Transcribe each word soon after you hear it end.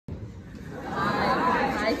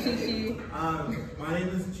My name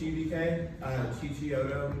is Chibike,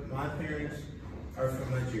 Chichioto. My parents are from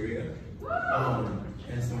Nigeria,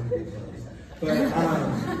 and some cool clothes. But,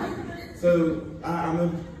 so I'm going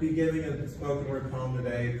to be giving a spoken word poem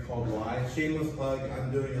today called Why. Shameless plug,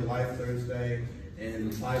 I'm doing a Live Thursday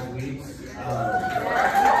in 5 weeks.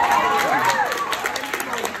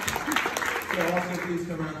 So also please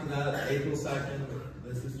come out to that, April 2nd.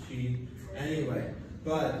 This is Chi. Anyway,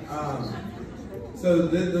 but, so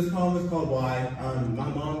this poem is called Why. My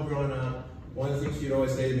mom growing up, one of the things she'd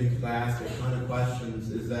always say to me because I asked her a ton of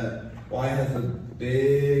questions is that why has a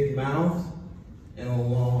big mouth and a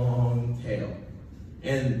long tail?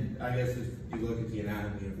 And I guess if you look at the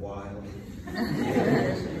anatomy of why.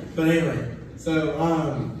 But anyway, so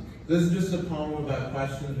this is just a poem about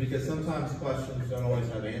questions because sometimes questions don't always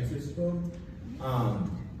have answers to them.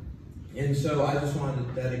 And so I just wanted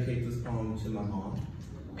to dedicate this poem to my mom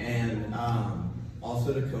and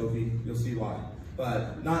also to Kobe. You'll see why.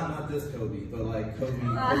 But not this Kobe, but like Kobe.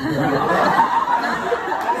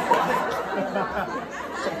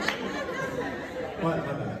 What?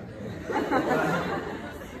 My bad.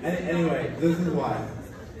 Anyway, this is why.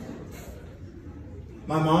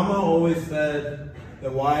 My mama always said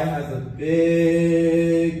that Y has a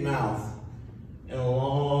big mouth and a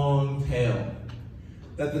long tail.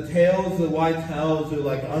 That the tales that Y tells are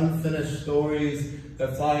like unfinished stories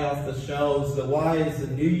that fly off the shelves. That Y is the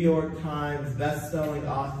New York Times best-selling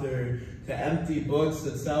author to empty books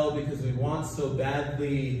that sell because we want so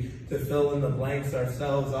badly to fill in the blanks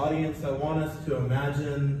ourselves. Audience, I want us to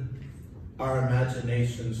imagine our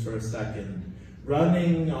imaginations for a second.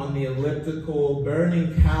 Running on the elliptical,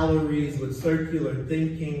 burning calories with circular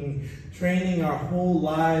thinking, training our whole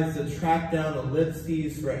lives to track down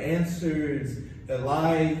ellipses for answers that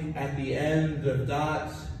lie at the end of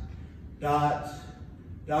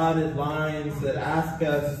dotted lines that ask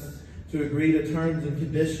us to agree to terms and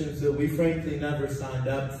conditions that we frankly never signed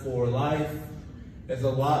up for. Life is a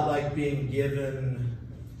lot like being given,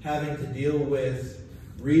 having to deal with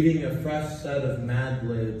reading a fresh set of Mad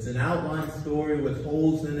Libs, an outline story with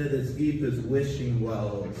holes in it as deep as wishing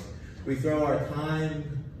wells. We throw our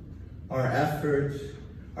time, our effort,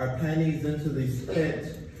 our pennies into these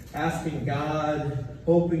pits, asking God,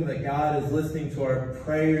 hoping that God is listening to our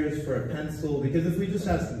prayers for a pencil, because if we just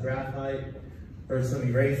had some graphite or some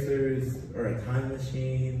erasers or a time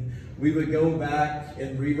machine, we would go back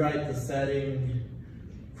and rewrite the setting,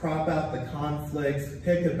 crop out the conflicts,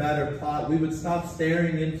 pick a better plot. We would stop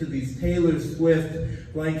staring into these Taylor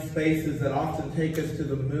Swift blank spaces that often take us to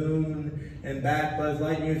the moon and back, Buzz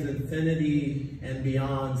Lightyear's infinity and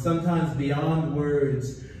beyond, sometimes beyond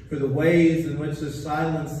words, for the ways in which the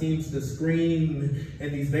silence seems to scream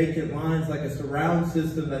in these vacant lines like a surround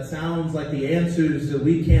system that sounds like the answers that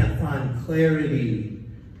we can't find clarity.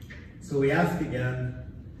 So we ask again,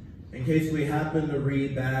 in case we happen to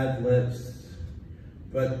read Bad Lips,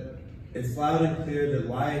 but it's loud and clear that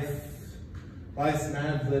life's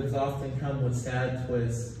Mad Libs often come with sad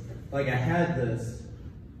twists. Like I had this,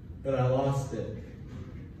 but I lost it.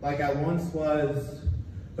 Like I once was,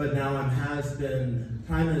 but now I'm has been.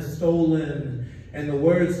 Time is stolen, and the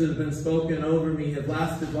words that have been spoken over me have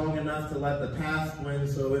lasted long enough to let the past win.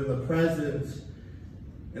 So in the present,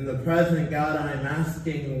 God, I am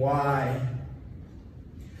asking why.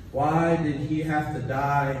 Why did he have to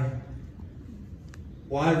die?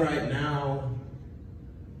 Why right now?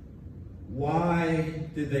 Why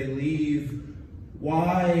did they leave?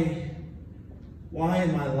 Why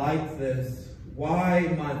am I like this? Why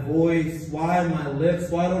my voice? Why my lips?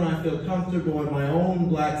 Why don't I feel comfortable in my own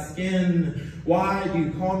black skin? Why do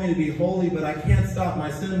you call me to be holy, but I can't stop my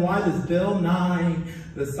sin? Why does Bill Nye,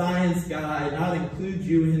 the science guy, not include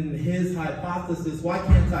you in his hypothesis? Why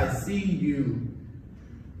can't I see you?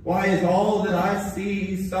 Why is all that I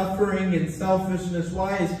see suffering and selfishness?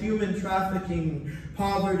 Why is human trafficking,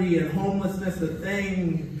 poverty, and homelessness a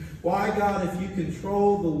thing? Why, God, if you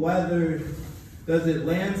control the weather, does it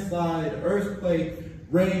landslide, earthquake,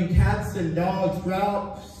 rain, cats and dogs,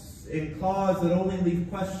 droughts and claws that only leave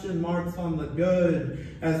question marks on the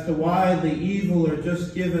good as to why the evil are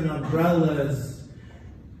just given umbrellas?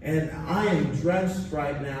 And I am drenched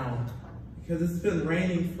right now because it's been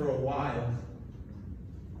raining for a while.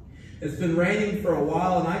 It's been raining for a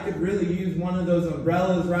while, and I could really use one of those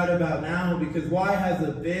umbrellas right about now because Y has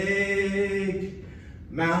a big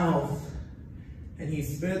mouth, and he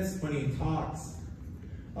spits when he talks.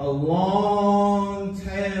 A long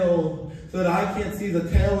tail, so that I can't see the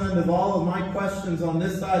tail end of all of my questions on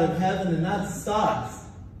this side of heaven, and that sucks.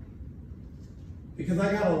 Because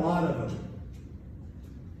I got a lot of them.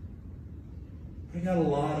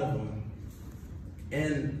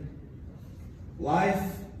 And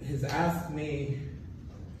life has asked me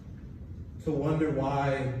to wonder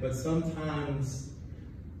why, but sometimes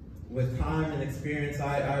with time and experience,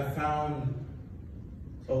 I've found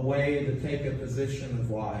a way to take a position of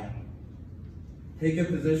why. Take a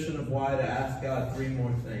position of why to ask God 3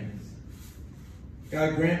 more things.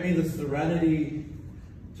 God, grant me the serenity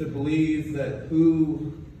to believe that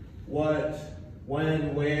who, what,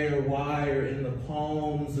 when, where, why are in the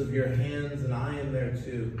palms of your hands, and I am there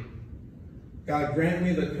too. God, grant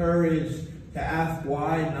me the courage to ask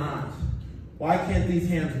why not. Why can't these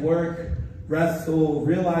hands work, wrestle,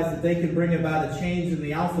 realize that they can bring about a change in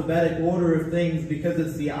the alphabetic order of things, because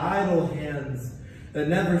it's the idle hands that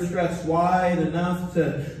never stretch wide enough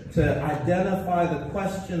to identify the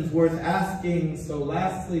questions worth asking. So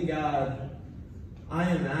lastly, God, I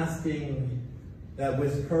am asking that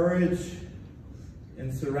with courage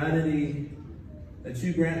and serenity, that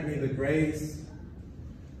you grant me the grace,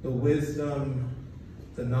 the wisdom,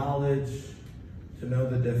 the knowledge to know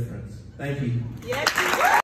the difference. Thank you. Yes.